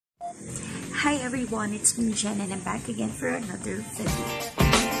Hi everyone, it's me Jen and I'm back again for another video.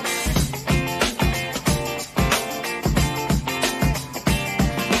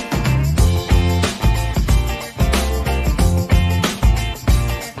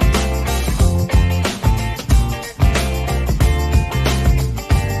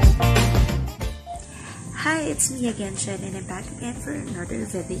 Hi, it's me again Jen and I'm back again for another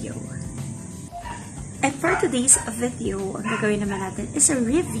video. And for today's video, ang gagawin naman natin is a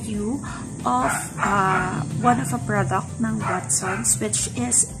review of one of a product ng Watsons, which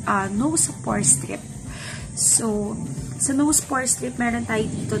is nose pore strip. So, sa nose pore strip, meron tayo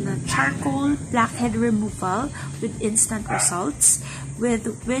dito na charcoal blackhead removal with instant results with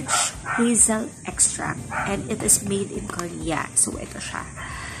witch hazel extract. And it is made in Korea. So, ito siya.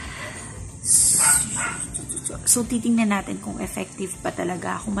 So, titingnan natin kung effective ba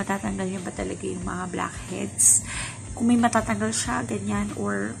talaga, kung matatanggal niya ba talaga yung mga blackheads. Kung may matatanggal siya, ganyan,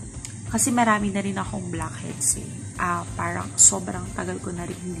 or, kasi marami na rin akong blackheads eh. Parang sobrang tagal ko na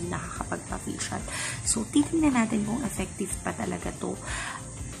rin hindi nakakapagpa-facial. So, titingnan natin kung effective pa talaga to.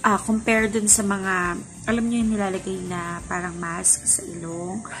 Compare dun sa mga, alam niyo yung nilalagay na parang mask sa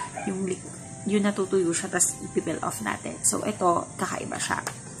ilong, yung natutuyo siya, tapos ipipil off natin. So, ito, kakaiba siya.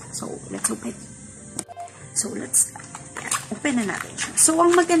 So, let's open. So, let's open na natin siya. So,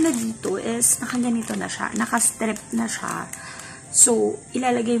 ang maganda dito is, nakaganito na siya. Naka-strip na siya. So,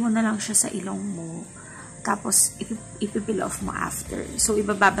 ilalagay mo na lang siya sa ilong mo. Tapos, ipipil off mo after. So,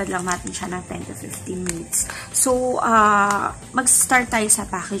 ibababad lang natin siya ng 10 to 15 minutes. So, mag-start tayo sa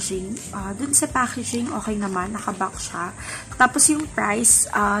packaging. Dun sa packaging, okay naman. Nakabox siya. Tapos, yung price,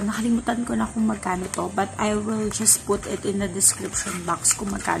 nakalimutan ko na kung magkano to. But, I will just put it in the description box kung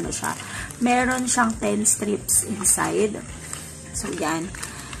magkano siya. Meron siyang 10 strips inside. So, yan.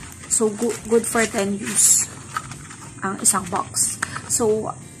 So, good for 10 use ang isang box. So,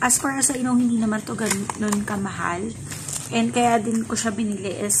 as para sa inong hindi naman to ganun kamahal. And kaya din ko siya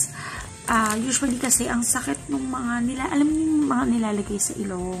binili is, usually kasi ang sakit ng mga alam niyo yung mga nilalagay sa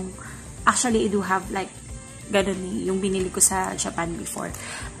ilong. Actually, I do have like, ganun yung binili ko sa Japan before.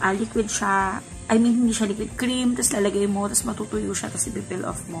 Liquid siya, I mean, hindi siya liquid cream, tapos lalagay mo, tapos matutuyo siya, tapos i-peel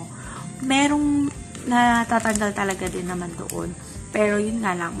off mo. Merong natatanggal talaga din naman doon. Pero yun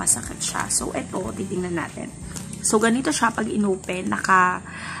nga lang, masakit siya. So, eto, titingnan natin. So, ganito siya pag inopen,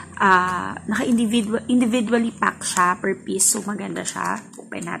 naka-individually pack siya per piece. So, maganda siya.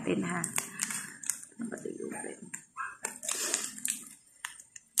 Open natin, ha. Ano ba ito i-open?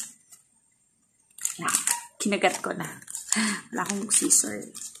 Yan. Kinagat ko na. Wala akong scissor.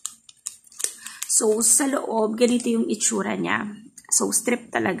 So, sa loob, ganito yung itsura niya. So, strip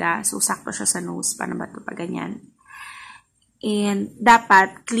talaga. So, sakto siya sa nose. Paano ba ito pa ganyan? And,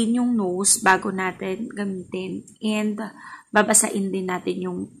 dapat clean yung nose bago natin gamitin. And, babasain din natin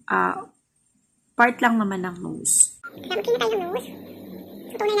yung part lang naman ng nose. Kaya mag-clean tayo ng nose.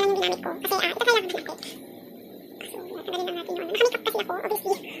 So, tunay na lang yung ginamit ko. Kasi, ito kailangan din natin. So, tatanggalin lang natin yun. Naka-makeup kasi ako,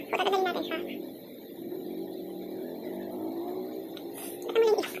 obviously. So, tatanggalin natin siya. Ito mo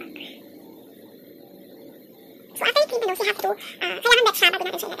yung i-hack. So, after you clean the nose, you have to, kailangan wet siya bago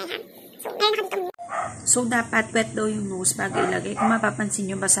natin siya ilagay. So, meron ako dito. So, dapat wet daw yung nose bago ilagay. Kung mapapansin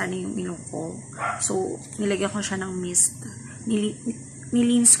nyo, basa na yung ilong ko. So, nilagyan ko siya ng mist.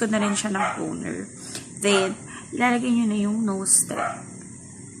 Nilins ko na rin siya ng toner. Then, ilalagay nyo na yung nose strip.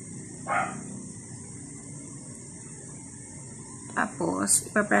 Tapos,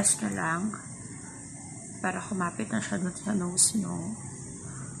 ipapress na lang para kumapit na siya dun sa nose nyo.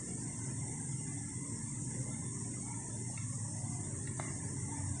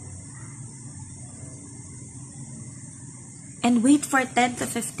 And wait for 10 to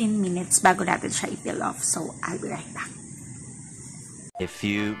 15 minutes bago natin siya i-peel off. So, I'll be right back. A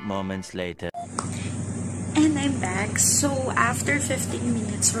few moments later. And I'm back. So, after 15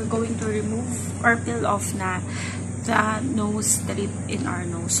 minutes, we're going to remove or peel off na the nose strip in our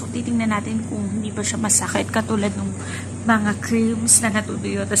nose. So, titingnan natin kung hindi ba siya masakit katulad ng mga creams na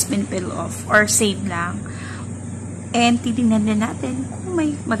natutuyo tapos pin-peel off or same lang. And titingnan din natin kung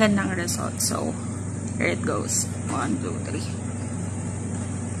may magandang result. So, here it goes. 1, 2, 3.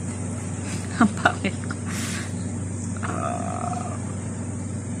 Ang pangit ko.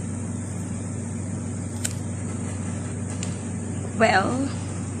 Well,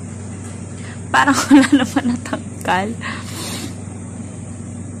 parang wala naman natanggal.